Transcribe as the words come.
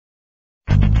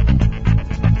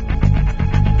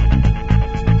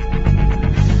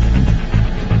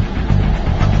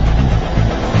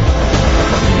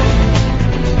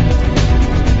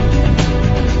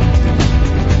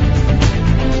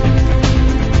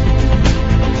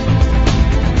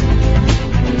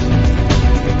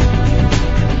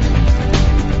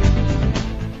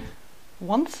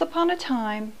Once upon a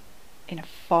time, in a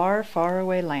far, far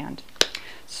away land.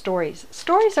 Stories.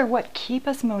 Stories are what keep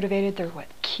us motivated. They're what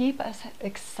keep us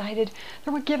excited.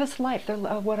 They're what give us life. They're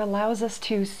what allows us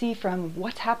to see from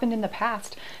what's happened in the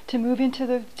past to move into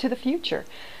the future.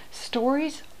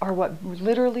 Stories are what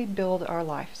literally build our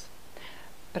lives.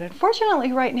 But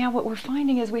unfortunately, right now, what we're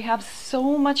finding is we have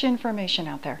so much information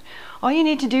out there. All you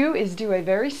need to do is do a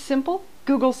very simple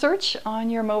Google search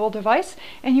on your mobile device,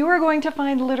 and you are going to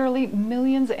find literally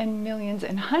millions and millions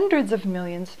and hundreds of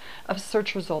millions of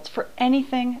search results for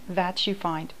anything that you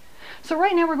find. So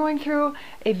right now we're going through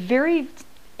a very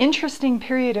interesting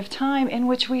period of time in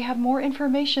which we have more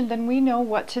information than we know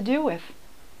what to do with.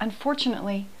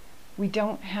 Unfortunately, we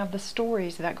don't have the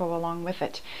stories that go along with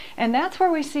it. And that's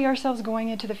where we see ourselves going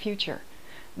into the future.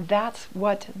 That's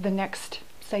what the next,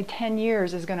 say, 10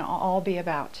 years is going to all be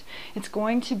about. It's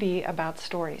going to be about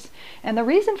stories. And the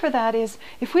reason for that is,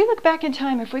 if we look back in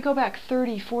time, if we go back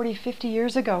 30, 40, 50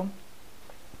 years ago,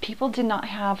 people did not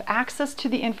have access to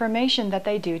the information that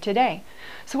they do today.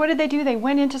 So what did they do? They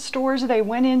went into stores, they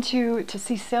went into to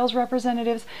see sales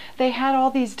representatives. They had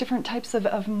all these different types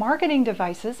of marketing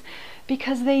devices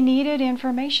because they needed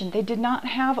information. They did not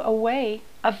have a way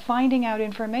of finding out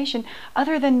information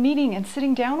other than meeting and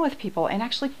sitting down with people and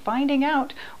actually finding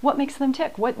out what makes them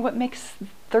tick, what makes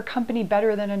their company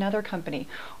better than another company,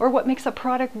 or what makes a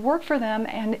product work for them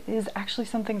and is actually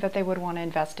something that they would want to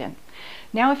invest in.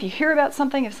 Now, if you hear about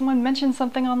something, if someone mentions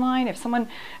something online, if someone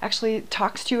actually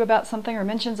talks to you about something or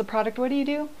mentions a product, what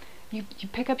do? You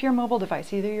pick up your mobile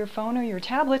device, either your phone or your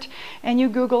tablet, and you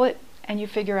Google it, and you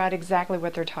figure out exactly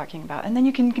what they're talking about. And then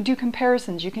you can do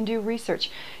comparisons, you can do research,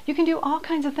 you can do all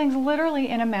kinds of things literally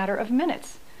in a matter of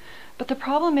minutes. But the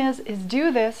problem is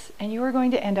do this and you are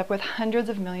going to end up with hundreds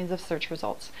of millions of search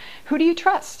results. Who do you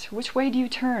trust? Which way do you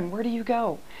turn? Where do you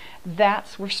go?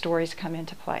 That's where stories come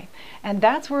into play. And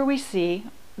that's where we see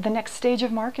the next stage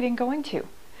of marketing going to.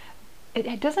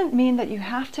 It doesn't mean that you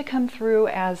have to come through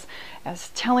as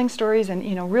telling stories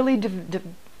and really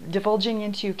divulging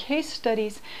into case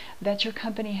studies that your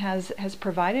company has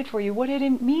provided for you. What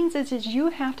it means is you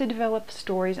have to develop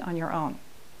stories on your own.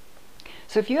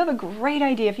 So if you have a great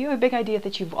idea, if you have a big idea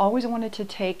that you've always wanted to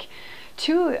take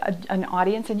to an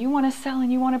audience and you want to sell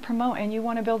and you want to promote and you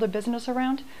want to build a business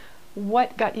around,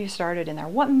 what got you started in there?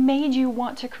 What made you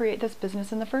want to create this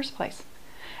business in the first place?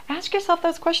 Ask yourself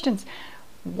those questions.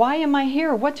 Why am I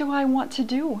here? What do I want to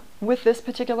do with this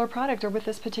particular product or with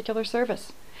this particular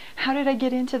service? How did I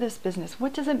get into this business?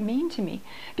 What does it mean to me?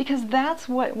 Because that's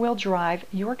what will drive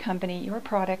your company, your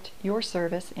product, your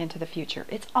service into the future.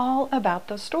 It's all about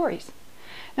those stories.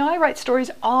 Now, I write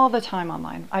stories all the time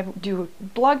online. I do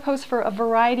blog posts for a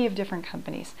variety of different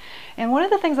companies. And one of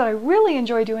the things that I really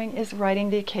enjoy doing is writing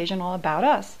the occasional About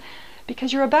Us,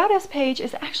 because your About Us page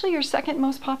is actually your second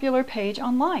most popular page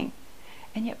online.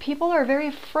 And yet people are very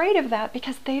afraid of that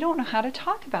because they don't know how to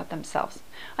talk about themselves.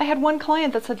 I had one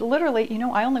client that said literally,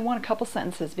 I only want a couple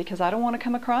sentences because I don't want to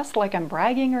come across like I'm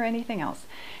bragging or anything else.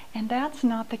 And that's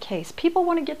not the case. People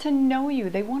want to get to know you.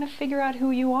 They want to figure out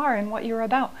who you are and what you're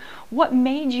about. What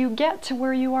made you get to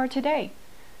where you are today?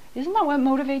 Isn't that what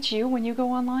motivates you when you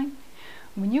go online?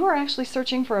 When you are actually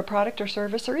searching for a product or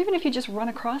service, or even if you just run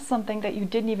across something that you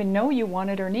didn't even know you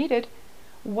wanted or needed,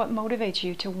 what motivates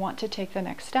you to want to take the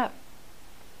next step?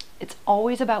 It's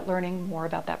always about learning more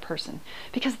about that person,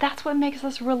 because that's what makes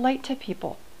us relate to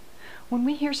people. When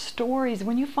we hear stories,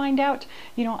 when you find out,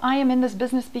 I am in this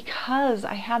business because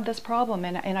I had this problem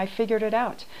and I figured it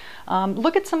out.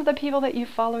 Look at some of the people that you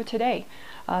follow today.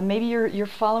 Maybe you're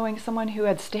following someone who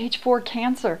had stage 4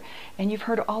 cancer, and you've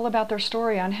heard all about their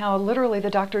story on how literally the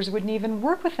doctors wouldn't even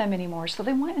work with them anymore. So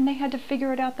they went and they had to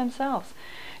figure it out themselves.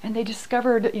 And they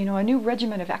discovered, a new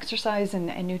regimen of exercise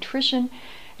and nutrition,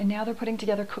 and now they're putting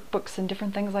together cookbooks and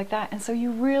different things like that. And so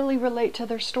you really relate to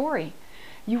their story.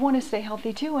 You want to stay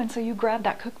healthy too, and so you grab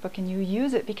that cookbook and you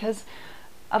use it because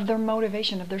of their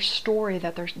motivation, of their story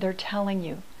that they're telling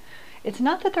you. It's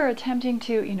not that they're attempting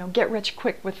to, get rich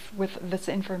quick with this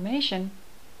information.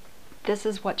 This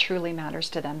is what truly matters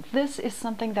to them. This is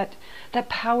something that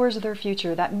powers their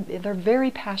future, that they're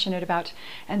very passionate about,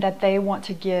 and that they want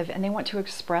to give and they want to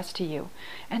express to you.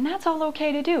 And that's all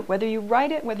okay to do, whether you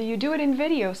write it, whether you do it in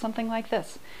video, something like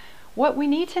this. What we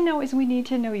need to know is we need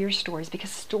to know your stories,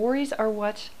 because stories are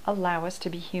what allow us to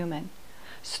be human.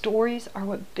 Stories are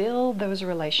what build those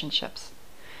relationships.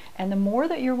 And the more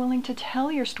that you're willing to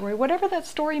tell your story, whatever that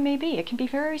story may be, it can be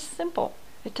very simple.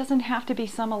 It doesn't have to be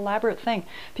some elaborate thing.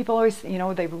 People always, they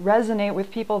resonate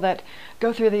with people that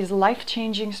go through these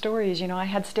life-changing stories. I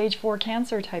had stage 4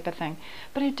 cancer type of thing.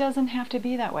 But it doesn't have to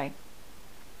be that way.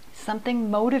 Something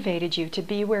motivated you to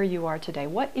be where you are today.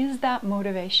 What is that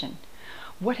motivation?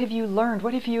 What have you learned?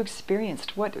 What have you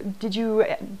experienced? What did you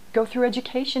go through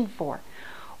education for?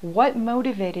 What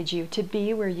motivated you to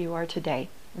be where you are today?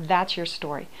 That's your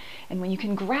story. And when you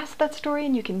can grasp that story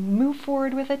and you can move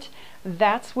forward with it,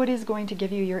 that's what is going to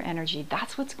give you your energy.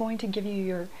 That's what's going to give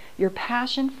you your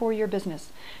passion for your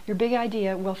business. Your big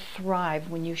idea will thrive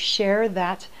when you share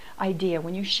that idea,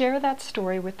 when you share that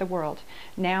story with the world,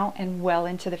 now and well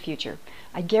into the future.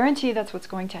 I guarantee that's what's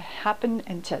going to happen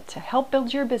and to help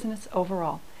build your business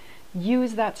overall.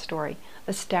 Use that story.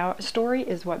 The story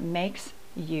is what makes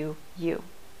you you.